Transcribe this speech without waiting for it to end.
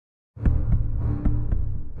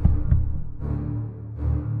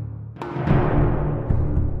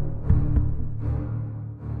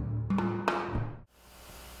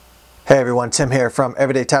Hey everyone, Tim here from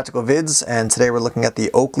Everyday Tactical Vids, and today we're looking at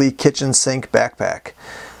the Oakley kitchen sink backpack.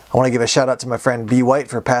 I want to give a shout out to my friend B. White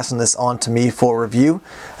for passing this on to me for review.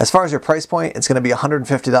 As far as your price point, it's going to be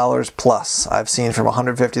 $150 plus. I've seen from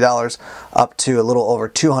 $150 up to a little over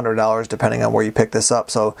 $200 depending on where you pick this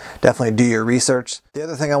up, so definitely do your research. The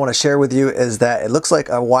other thing I want to share with you is that it looks like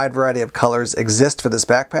a wide variety of colors exist for this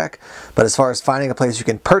backpack, but as far as finding a place you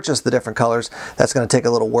can purchase the different colors, that's going to take a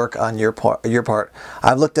little work on your part.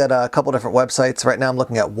 I've looked at a couple different websites. Right now I'm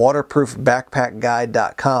looking at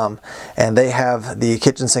waterproofbackpackguide.com, and they have the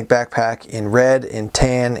kitchen sink backpack in red, in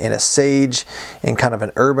tan, in a sage, in kind of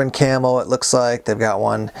an urban camo it looks like. They've got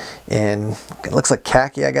one in, it looks like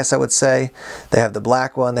khaki, I guess I would say. They have the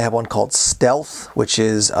black one. They have one called Stealth, which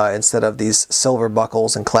is instead of these silver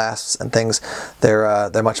buckles and clasps and things, they're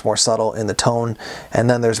much more subtle in the tone. And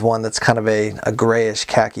then there's one that's kind of a grayish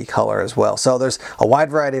khaki color as well. So there's a wide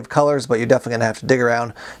variety of colors, but you're definitely gonna have to dig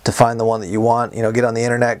around to find the one that you want. You know, get on the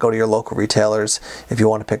internet, go to your local retailers if you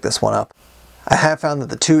want to pick this one up. I have found that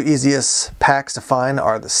the two easiest packs to find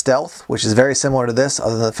are the Stealth, which is very similar to this,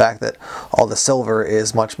 other than the fact that all the silver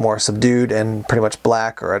is much more subdued and pretty much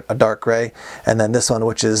black or a dark gray, and then this one,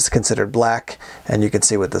 which is considered black, and you can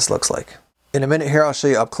see what this looks like. In a minute here I'll show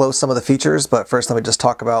you up close some of the features, but first let me just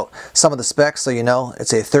talk about some of the specs so you know.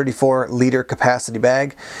 It's a 34-liter capacity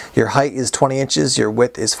bag. Your height is 20 inches, your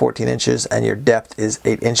width is 14 inches, and your depth is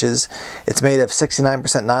 8 inches. It's made of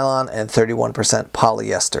 69% nylon and 31%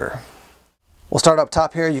 polyester. We'll start up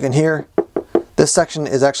top here. You can hear this section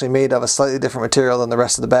is actually made of a slightly different material than the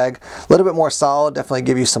rest of the bag. A little bit more solid, definitely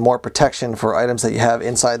give you some more protection for items that you have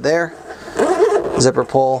inside there. Zipper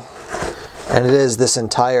pull. And it is this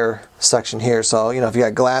entire section here, so you know, if you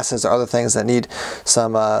got glasses or other things that need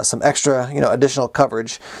some extra, you know, additional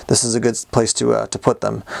coverage, this is a good place to put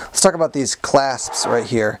them. Let's talk about these clasps right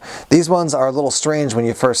here. These ones are a little strange when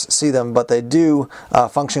you first see them, but they do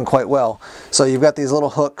function quite well. So you've got these little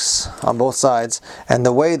hooks on both sides, and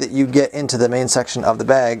the way that you get into the main section of the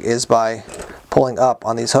bag is by pulling up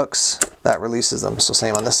on these hooks. That releases them. So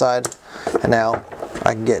same on this side, and now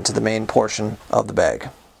I can get into the main portion of the bag.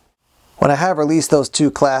 When I have released those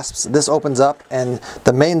two clasps, this opens up and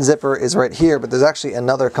the main zipper is right here, but there's actually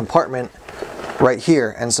another compartment right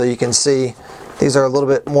here. And so you can see these are a little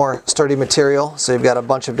bit more sturdy material. So you've got a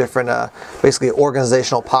bunch of different, basically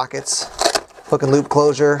organizational pockets, hook and loop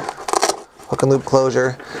closure,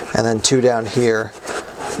 and then two down here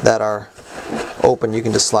that are open. You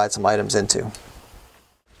can just slide some items into.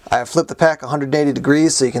 I have flipped the pack 180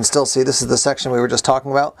 degrees so you can still see this is the section we were just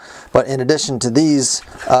talking about, but in addition to these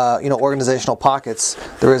you know, organizational pockets,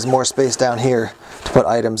 there is more space down here to put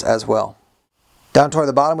items as well. Down toward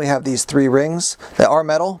the bottom we have these three rings. They are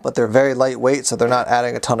metal, but they're very lightweight, so they're not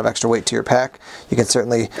adding a ton of extra weight to your pack. You can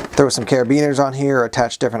certainly throw some carabiners on here or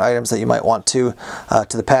attach different items that you might want to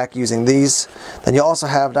the pack using these. Then you also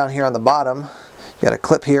have down here on the bottom, you got a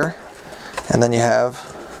clip here, and then you have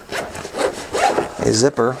a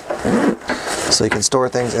zipper so you can store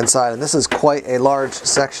things inside, and this is quite a large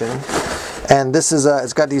section, and this is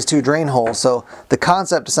it's got these two drain holes. So the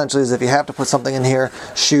concept essentially is if you have to put something in here,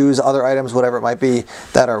 shoes, other items, whatever it might be,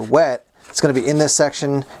 that are wet, it's going to be in this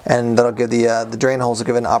section, and that'll give the drain holes will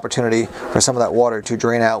give an opportunity for some of that water to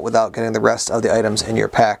drain out without getting the rest of the items in your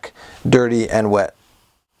pack dirty and wet.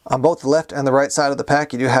 On both the left and the right side of the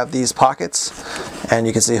pack you do have these pockets, and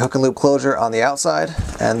you can see hook and loop closure on the outside,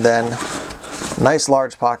 and then nice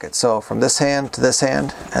large pocket, so from this hand to this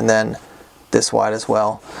hand, and then this wide as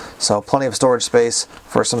well. So plenty of storage space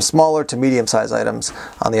for some smaller to medium-sized items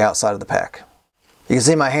on the outside of the pack. You can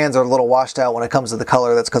see my hands are a little washed out when it comes to the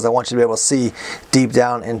color. That's because I want you to be able to see deep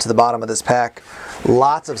down into the bottom of this pack.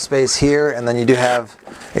 Lots of space here, and then you do have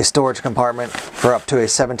a storage compartment for up to a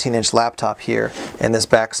 17-inch laptop here in this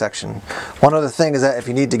back section. One other thing is that if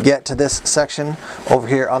you need to get to this section over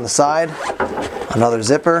here on the side, another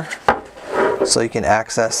zipper, so you can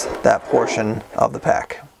access that portion of the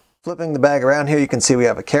pack. Flipping the bag around here, you can see we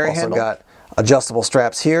have a carry handle. Got adjustable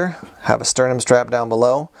straps here, have a sternum strap down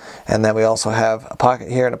below, and then we also have a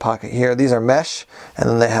pocket here and a pocket here. These are mesh, and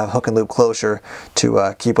then they have hook and loop closure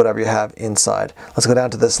to keep whatever you have inside. Let's go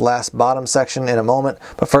down to this last bottom section in a moment,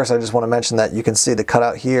 but first I just want to mention that you can see the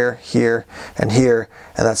cutout here, here, and here,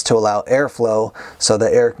 and that's to allow airflow so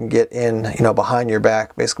the air can get in, you know, behind your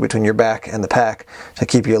back, basically between your back and the pack, to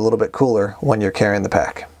keep you a little bit cooler when you're carrying the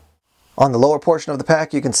pack. On the lower portion of the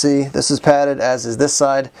pack you can see this is padded, as is this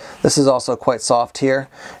side. This is also quite soft here,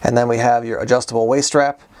 and then we have your adjustable waist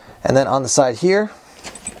strap, and then on the side here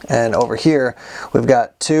And over here, we've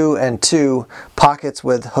got 2 and 2 pockets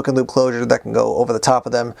with hook and loop closure that can go over the top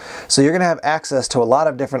of them. So you're going to have access to a lot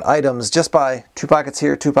of different items just by 2 pockets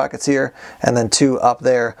here, 2 pockets here, and then 2 up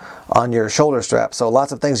there on your shoulder strap. So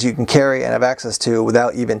lots of things you can carry and have access to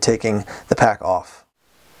without even taking the pack off.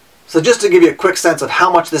 So just to give you a quick sense of how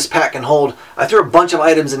much this pack can hold, I threw a bunch of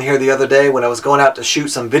items in here the other day when I was going out to shoot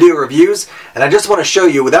some video reviews, and I just want to show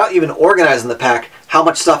you, without even organizing the pack, how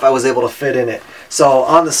much stuff I was able to fit in it. So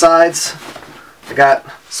on the sides, I got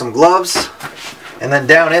some gloves, and then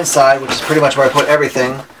down inside, which is pretty much where I put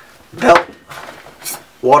everything, belt,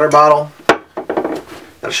 water bottle,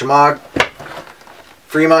 got a Shemagh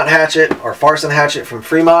Fremont hatchet, or Farson hatchet from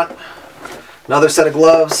Fremont, another set of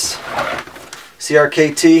gloves,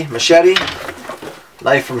 CRKT machete,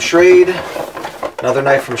 knife from Schrade, another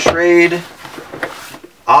knife from Schrade,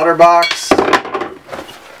 OtterBox,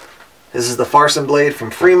 this is the Farson blade from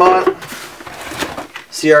Fremont,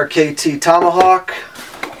 CRKT tomahawk,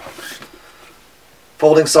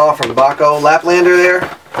 folding saw from Baco Laplander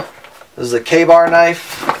there, this is a K-bar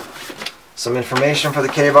knife, some information for the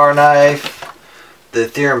K-bar knife, the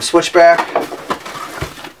Theorem switchback,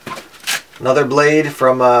 another blade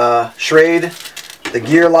from Schrade, the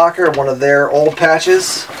gear locker, one of their old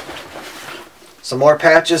patches, some more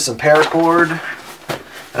patches, some paracord,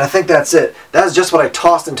 and I think that's it. That's just what I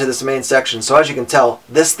tossed into this main section. So as you can tell,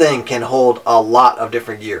 this thing can hold a lot of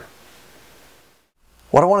different gear.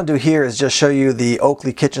 What I want to do here is just show you the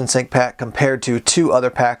Oakley kitchen sink pack compared to 2 other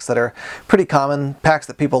packs that are pretty common, packs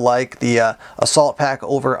that people like. The assault pack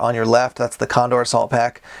over on your left, that's the Condor assault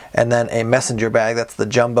pack, and then a messenger bag, that's the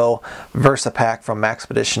jumbo Versa pack from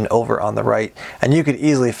Maxpedition over on the right. And you could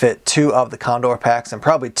easily fit 2 of the Condor packs and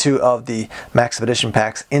probably 2 of the Maxpedition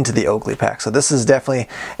packs into the Oakley pack. So this is definitely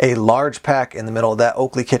a large pack in the middle. That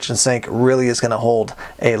Oakley kitchen sink really is going to hold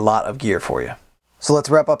a lot of gear for you. So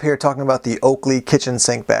let's wrap up here talking about the Oakley kitchen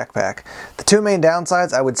sink backpack. The 2 main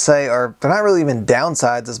downsides I would say are, they're not really even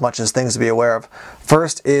downsides as much as things to be aware of.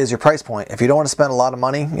 First is your price point. If you don't want to spend a lot of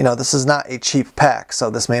money, you know, this is not a cheap pack,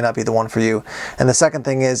 so this may not be the one for you. And the second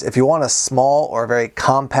thing is, if you want a small or a very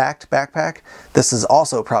compact backpack, this is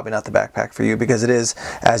also probably not the backpack for you, because it is,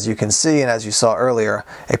 as you can see and as you saw earlier,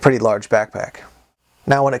 a pretty large backpack.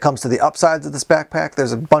 Now when it comes to the upsides of this backpack,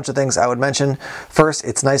 there's a bunch of things I would mention. First,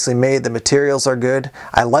 it's nicely made. The materials are good.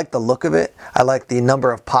 I like the look of it. I like the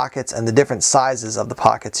number of pockets and the different sizes of the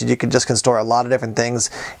pockets. You can store a lot of different things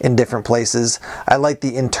in different places. I like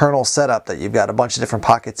the internal setup that you've got a bunch of different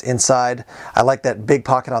pockets inside. I like that big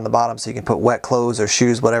pocket on the bottom so you can put wet clothes or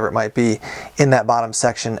shoes, whatever it might be, in that bottom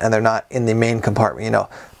section, and they're not in the main compartment, you know,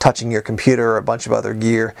 touching your computer or a bunch of other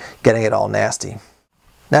gear, getting it all nasty.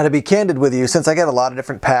 Now to be candid with you, since I get a lot of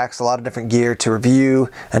different packs, a lot of different gear to review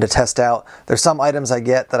and to test out, there's some items I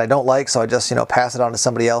get that I don't like, so I just, you know, pass it on to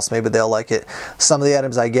somebody else, maybe they'll like it. Some of the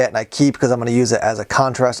items I get and I keep because I'm going to use it as a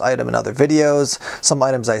contrast item in other videos. Some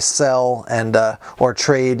items I sell and or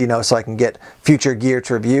trade, you know, so I can get future gear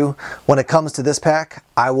to review. When it comes to this pack,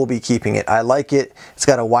 I will be keeping it. I like it. It's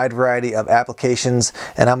got a wide variety of applications,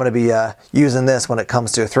 and I'm going to be using this when it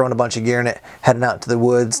comes to throwing a bunch of gear in it, heading out to the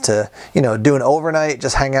woods to, you know, do an overnight,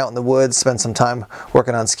 just hang out in the woods, spend some time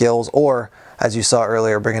working on skills, or as you saw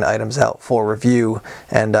earlier, bringing items out for review,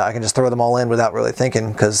 and I can just throw them all in without really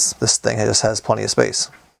thinking because this thing just has plenty of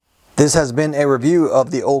space. This has been a review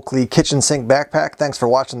of the Oakley kitchen sink backpack. Thanks for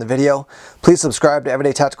watching the video. Please subscribe to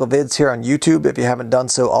Everyday Tactical Vids here on YouTube if you haven't done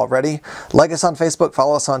so already. Like us on Facebook,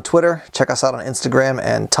 follow us on Twitter, check us out on Instagram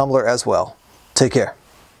and Tumblr as well. Take care.